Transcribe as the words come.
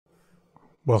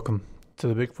Welcome to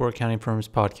the Big Four Accounting Firms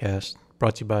podcast,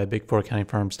 brought to you by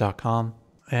big4accountingfirms.com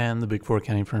and the Big Four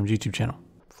Accounting Firms YouTube channel.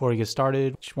 Before we get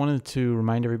started, just wanted to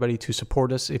remind everybody to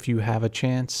support us if you have a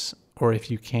chance or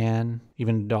if you can.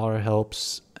 Even $1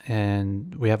 helps,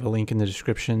 and we have a link in the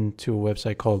description to a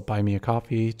website called Buy Me a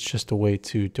Coffee. It's just a way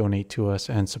to donate to us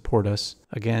and support us.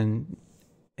 Again,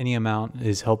 any amount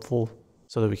is helpful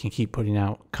so that we can keep putting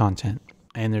out content.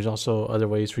 And there's also other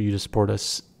ways for you to support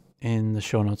us in the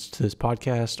show notes to this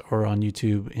podcast or on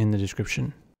YouTube in the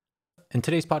description. In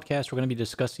today's podcast, we're going to be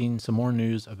discussing some more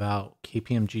news about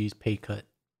KPMG's pay cut.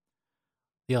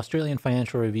 The Australian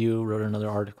Financial Review wrote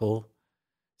another article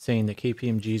saying that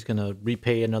KPMG is going to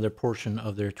repay another portion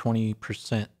of their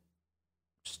 20%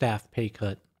 staff pay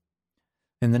cut.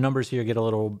 And the numbers here get a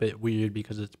little bit weird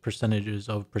because it's percentages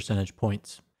of percentage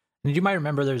points. And you might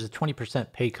remember there's a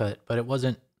 20% pay cut, but it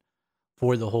wasn't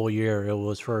for the whole year. It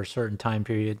was for a certain time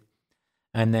period.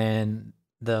 And then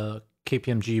the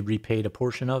KPMG repaid a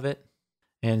portion of it.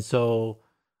 And so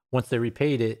once they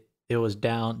repaid it, it was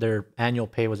down, their annual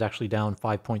pay was actually down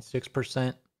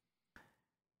 5.6%.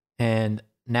 And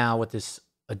now with this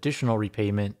additional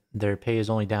repayment, their pay is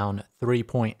only down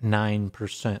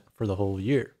 3.9% for the whole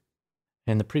year.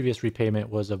 And the previous repayment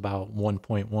was about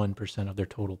 1.1% of their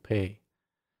total pay.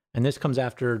 And this comes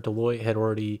after Deloitte had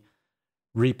already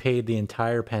repaid the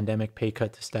entire pandemic pay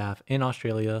cut to staff in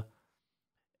Australia.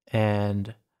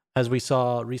 And as we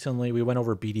saw recently, we went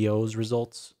over BDO's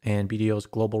results, and BDO's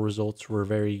global results were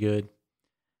very good.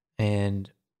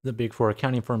 And the Big Four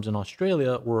accounting firms in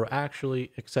Australia were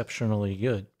actually exceptionally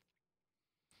good.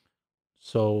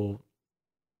 So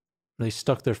they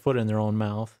stuck their foot in their own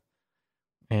mouth,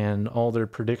 and all their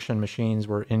prediction machines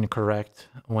were incorrect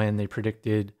when they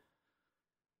predicted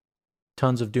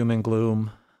tons of doom and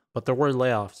gloom. But there were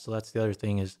layoffs, so that's the other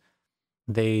thing is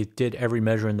they did every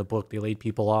measure in the book. They laid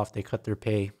people off, they cut their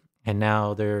pay, and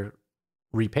now they're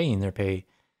repaying their pay,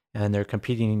 and they're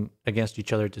competing against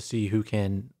each other to see who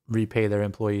can repay their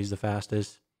employees the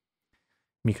fastest,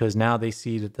 because now they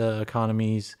see that the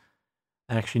economy's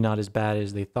actually not as bad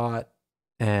as they thought,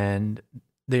 and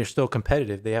they're still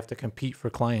competitive. They have to compete for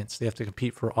clients. They have to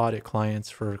compete for audit clients,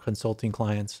 for consulting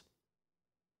clients,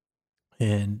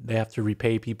 and they have to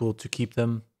repay people to keep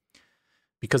them.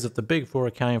 Because if the Big Four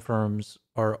accounting firms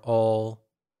are all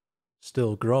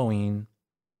still growing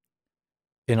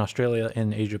in Australia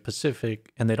and Asia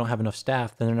Pacific, and they don't have enough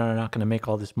staff, then they're not going to make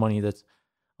all this money that's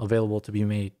available to be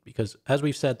made. Because as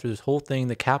we've said through this whole thing,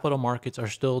 the capital markets are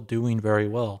still doing very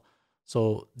well.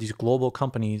 So these global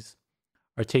companies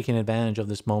are taking advantage of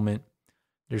this moment.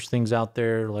 There's things out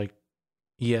there like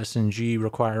ESG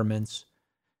requirements,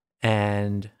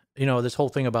 and this whole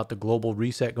thing about the global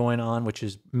reset going on, which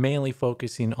is mainly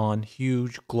focusing on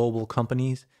huge global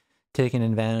companies taking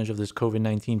advantage of this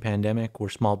COVID-19 pandemic, where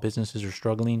small businesses are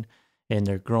struggling and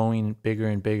they're growing bigger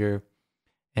and bigger.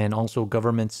 And also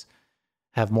governments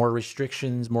have more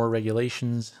restrictions, more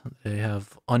regulations. They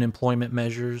have unemployment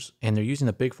measures, and they're using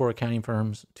the Big Four accounting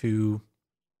firms to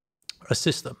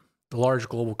assist them. The large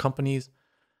global companies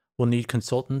will need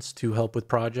consultants to help with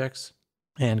projects,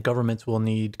 and governments will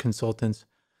need consultants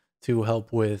to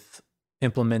help with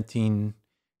implementing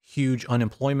huge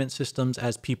unemployment systems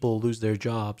as people lose their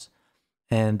jobs.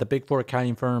 And the Big Four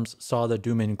accounting firms saw the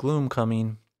doom and gloom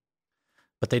coming,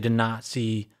 but they did not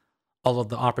see all of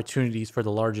the opportunities for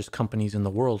the largest companies in the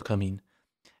world coming.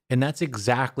 And that's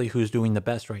exactly who's doing the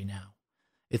best right now.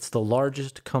 It's the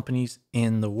largest companies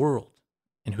in the world.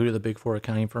 And who do the Big Four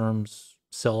accounting firms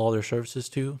sell all their services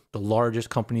to? The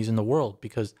largest companies in the world,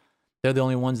 because they're the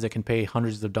only ones that can pay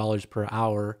hundreds of dollars per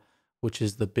hour, which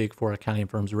is the Big Four accounting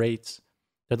firms' rates.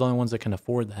 They're the only ones that can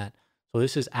afford that. So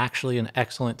this is actually an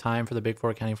excellent time for the Big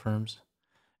Four accounting firms.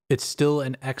 It's still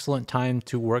an excellent time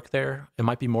to work there. It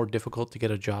might be more difficult to get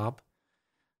a job,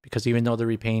 because even though they're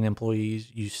repaying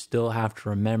employees, you still have to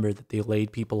remember that they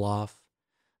laid people off,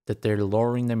 that they're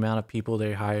lowering the amount of people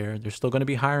they hire. They're still going to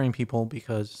be hiring people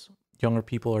because younger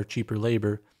people are cheaper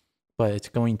labor, but it's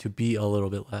going to be a little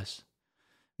bit less,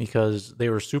 because they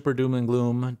were super doom and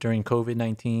gloom during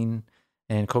COVID-19,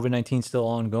 and COVID-19 is still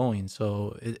ongoing.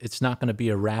 So it's not going to be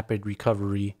a rapid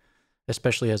recovery,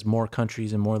 especially as more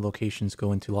countries and more locations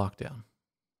go into lockdown.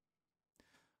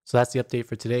 So that's the update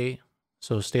for today.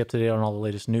 So stay up to date on all the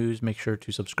latest news. Make sure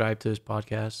to subscribe to this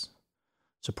podcast.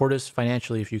 Support us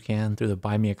financially if you can through the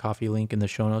Buy Me a Coffee link in the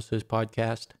show notes to this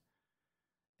podcast.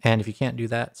 And if you can't do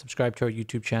that, subscribe to our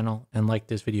YouTube channel and like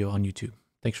this video on YouTube.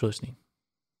 Thanks for listening.